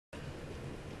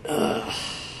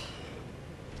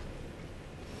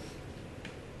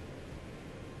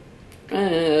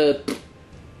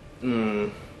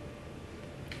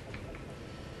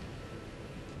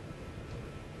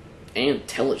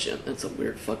Intelligent. That's a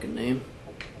weird fucking name.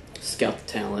 Scout the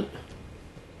talent.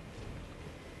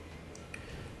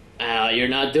 Ah, you're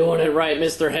not doing it right,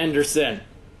 Mr. Henderson.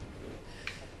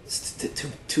 It's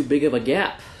too big of a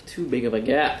gap. Too big of a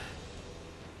gap.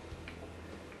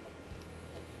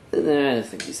 I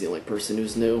think he's the only person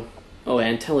who's new. Oh,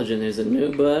 Intelligent isn't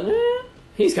new, but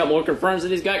he's got more confirms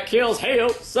than he's got kills. Hey,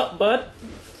 what's up, bud?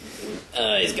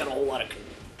 He's got a whole lot of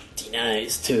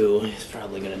denies, too. He's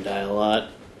probably gonna die a lot.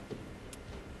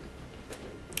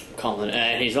 I'm calling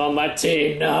it. He's on my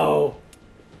team, no!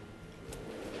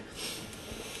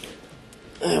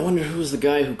 I wonder who's the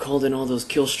guy who called in all those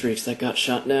kill streaks that got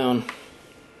shot down.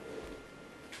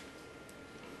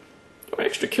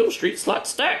 Extra kill streak slot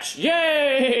stacks,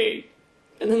 yay!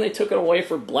 And then they took it away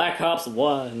for Black Ops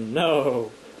 1,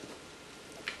 no.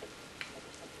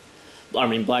 I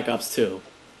mean Black Ops 2.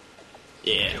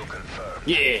 Yeah.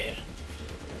 Yeah.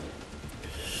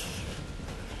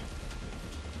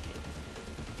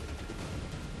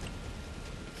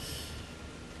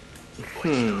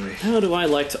 How do I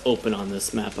like to open on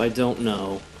this map? I don't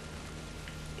know.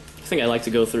 I think I like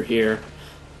to go through here.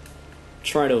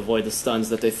 Try to avoid the stuns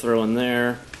that they throw in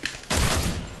there.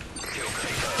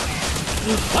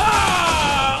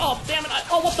 Ah! Oh, damn it.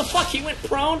 Oh, what the fuck? He went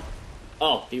prone?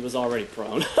 Oh, he was already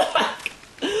prone.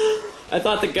 I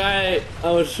thought the guy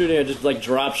I was shooting at just, like,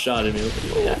 drop shot at me.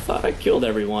 Yeah, I thought I killed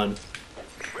everyone.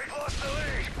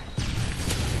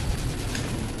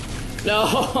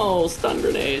 No! Stun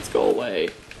grenades, go away.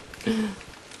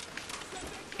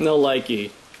 No likey.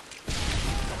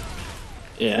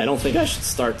 Yeah, I don't think I should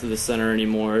start to the center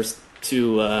anymore. It's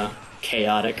too,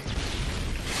 chaotic.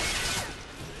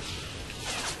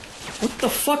 What the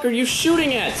fuck are you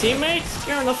shooting at, teammates?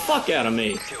 Scaring the fuck out of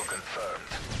me.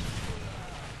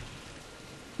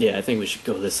 Yeah, I think we should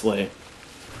go this way.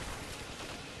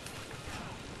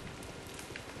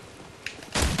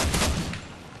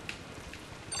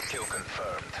 Kill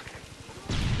confirmed.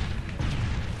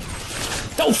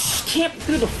 Oh, can't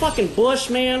through the fucking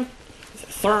bush, man.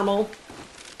 Thermal.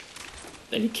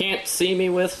 That you can't see me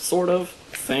with, sort of,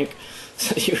 I think.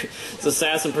 Does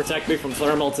Assassin protect me from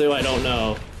thermal too? I don't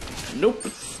know. Nope.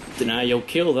 Deny your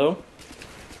kill though.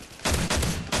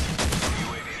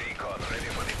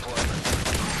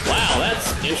 Wow,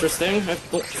 that's interesting. I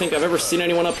don't think I've ever seen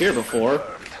anyone up here before.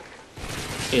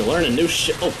 Hey, learning new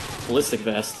shit. Oh, ballistic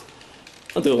vest.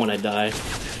 I'll do it when I die.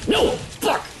 No!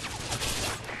 Fuck!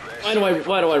 Why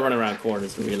do I run around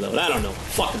corners and reload? I don't know.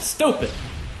 Fucking stupid!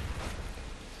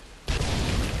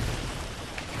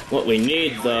 What we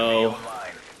need, though...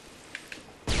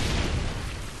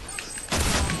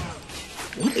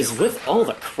 What is with all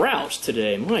the crouch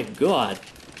today? My god.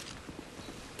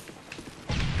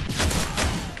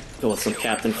 Go with some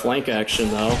Captain Flank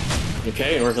action, though.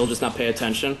 Okay, or he'll just not pay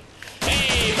attention.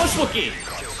 Hey, Bush Wookie!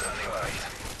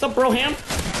 What's up, Broham?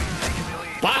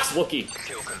 Box Wookie!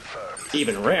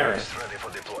 Even rarer.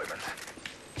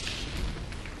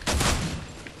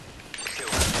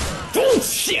 Oh,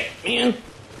 shit, man!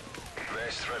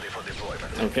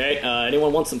 Okay,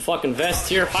 anyone want some fucking vest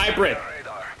here? Hybrid!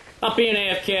 Not being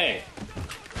AFK.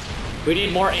 We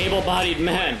need more able-bodied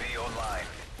men.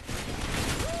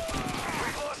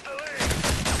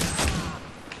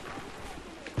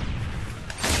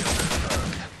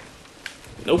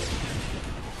 Nope.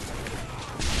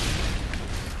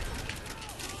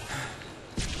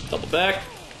 Double back.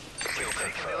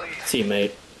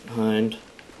 Teammate behind.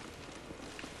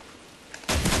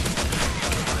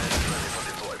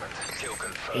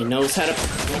 He knows how to...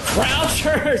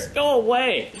 Crouchers! Go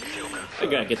away! I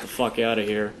gotta get the fuck out of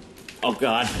here. Oh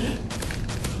god.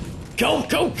 Go,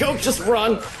 go, go! Just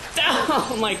run!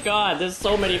 Oh my god, there's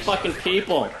so many fucking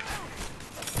people.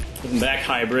 Welcome back,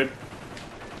 Hybrid.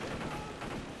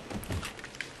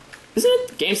 Isn't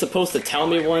the game supposed to tell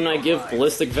me when I give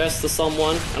ballistic vests to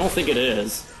someone? I don't think it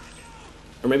is.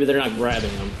 Or maybe they're not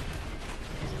grabbing them.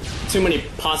 Too many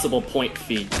possible point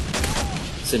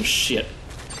feeds and shit.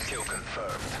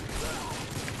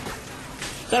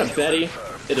 Is that a Betty?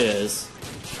 It is.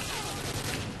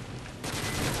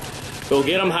 Go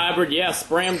get him, Hybrid. Yeah,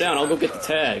 spray him down. I'll go get the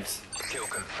tags.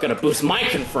 Gotta boost my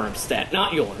confirmed stat,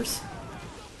 not yours.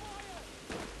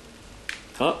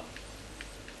 Up.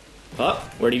 Up.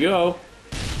 Where'd he go?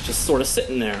 Just sort of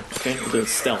sitting there. Okay, we'll do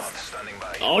stealth.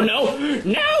 Oh no!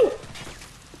 No!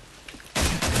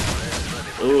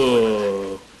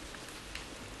 Ooh.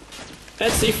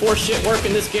 That C4 shit work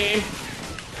in this game.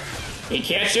 He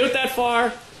can't shoot that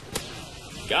far.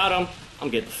 Got him. I'm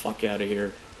getting the fuck out of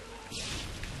here.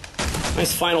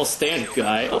 Nice final stand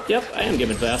guy. Oh, yep, I am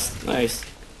giving vest. Nice.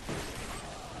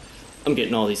 I'm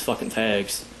getting all these fucking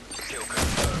tags.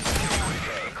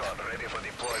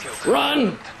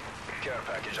 Run!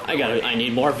 I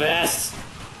need more vests.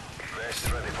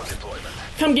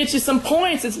 Come get you some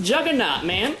points. It's Juggernaut,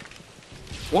 man.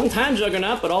 One-time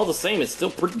Juggernaut, but all the same, it's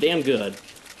still pretty damn good.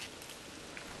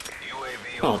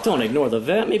 Oh, don't ignore the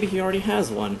vet. Maybe he already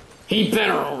has one. He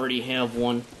better already have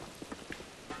one.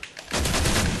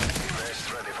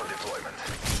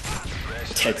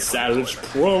 xcalizorz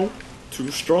Pro.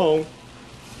 Too strong.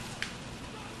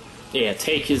 Yeah,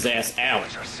 take his ass out.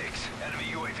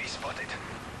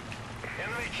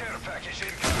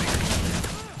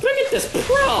 Look at this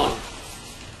pro!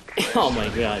 Oh my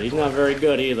god, he's not very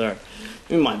good either.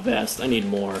 Give me my best, I need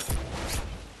more.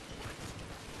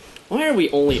 Why are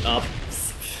we only up?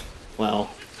 Well,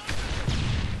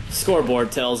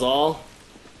 scoreboard tells all.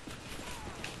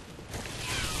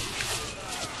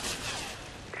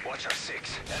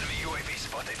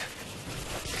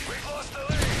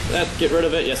 That get rid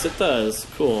of it? Yes, it does.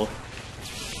 Cool.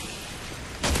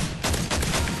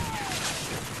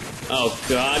 Oh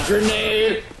god,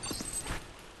 grenade!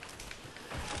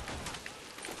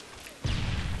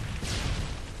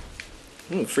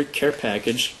 Free care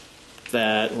package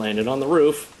that landed on the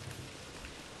roof.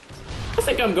 I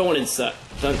think I'm going inside.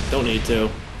 Don't need to.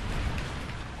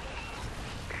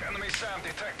 Enemy SAM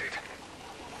detected.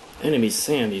 Enemy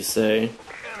SAM, you say?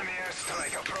 Enemy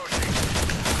airstrike approaching.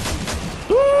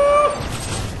 Woo!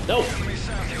 Nope. Enemy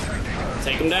SAM detected.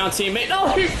 Take him down, teammate. No,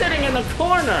 he's sitting in the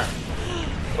corner!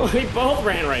 We both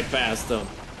ran right past him.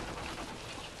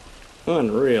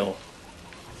 Unreal.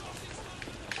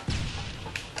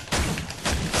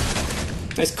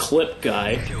 Nice clip,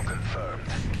 guy. Kill confirmed.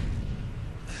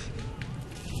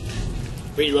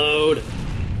 Reload.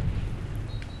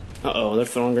 Uh-oh, they're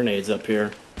throwing grenades up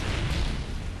here.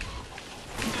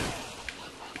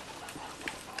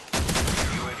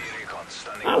 UAV recon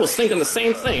standing. I was thinking the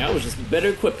same thing. I was just better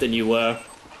equipped than you were.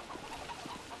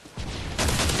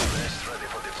 Vest ready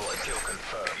for deploy. Kill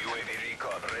confirmed. UAV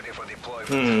recon ready for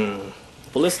deployment.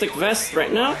 Ballistic vest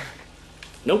right now?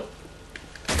 Nope.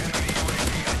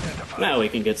 Now we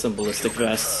can get some ballistic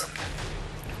vests.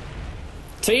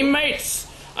 Teammates!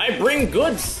 I bring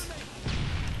goods!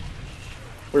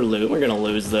 We're gonna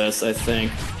lose this, I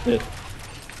think.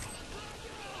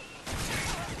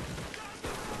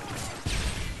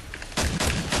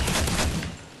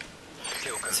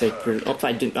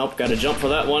 I didn't. Oh, gotta jump for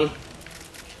that one.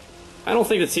 I don't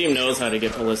think the team knows how to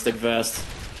get ballistic vests.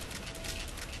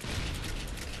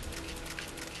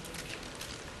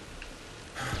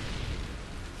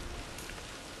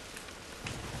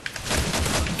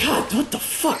 God, what the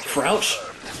fuck, Crouch?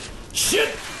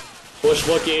 Shit! Push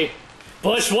Wookie!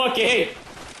 Push Wookie!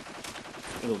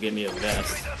 Go get me a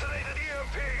vest.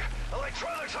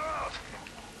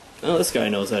 Oh, this guy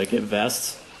knows how to get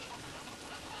vests.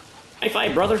 High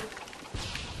five, brother!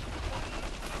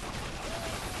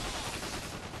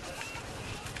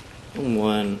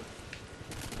 One.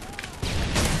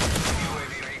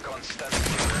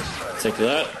 Take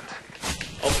that.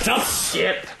 Oh, tough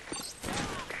shit!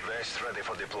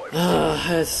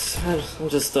 I'm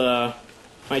just, my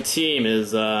team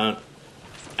is, outmanned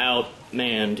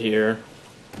here.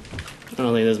 I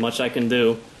don't think there's much I can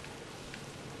do.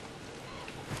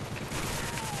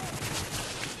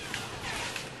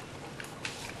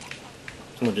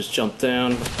 Someone just jump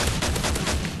down.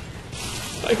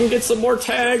 I can get some more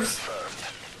tags!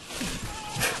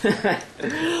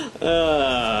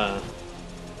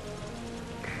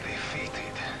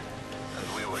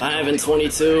 5 and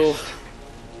 22.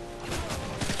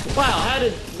 Wow, how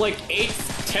did, like,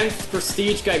 8th, 10th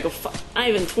prestige guy go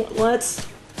 5 and 20? What?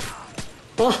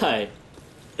 Why?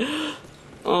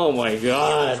 Oh my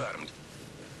god.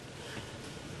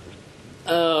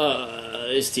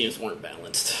 These teams weren't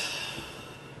balanced.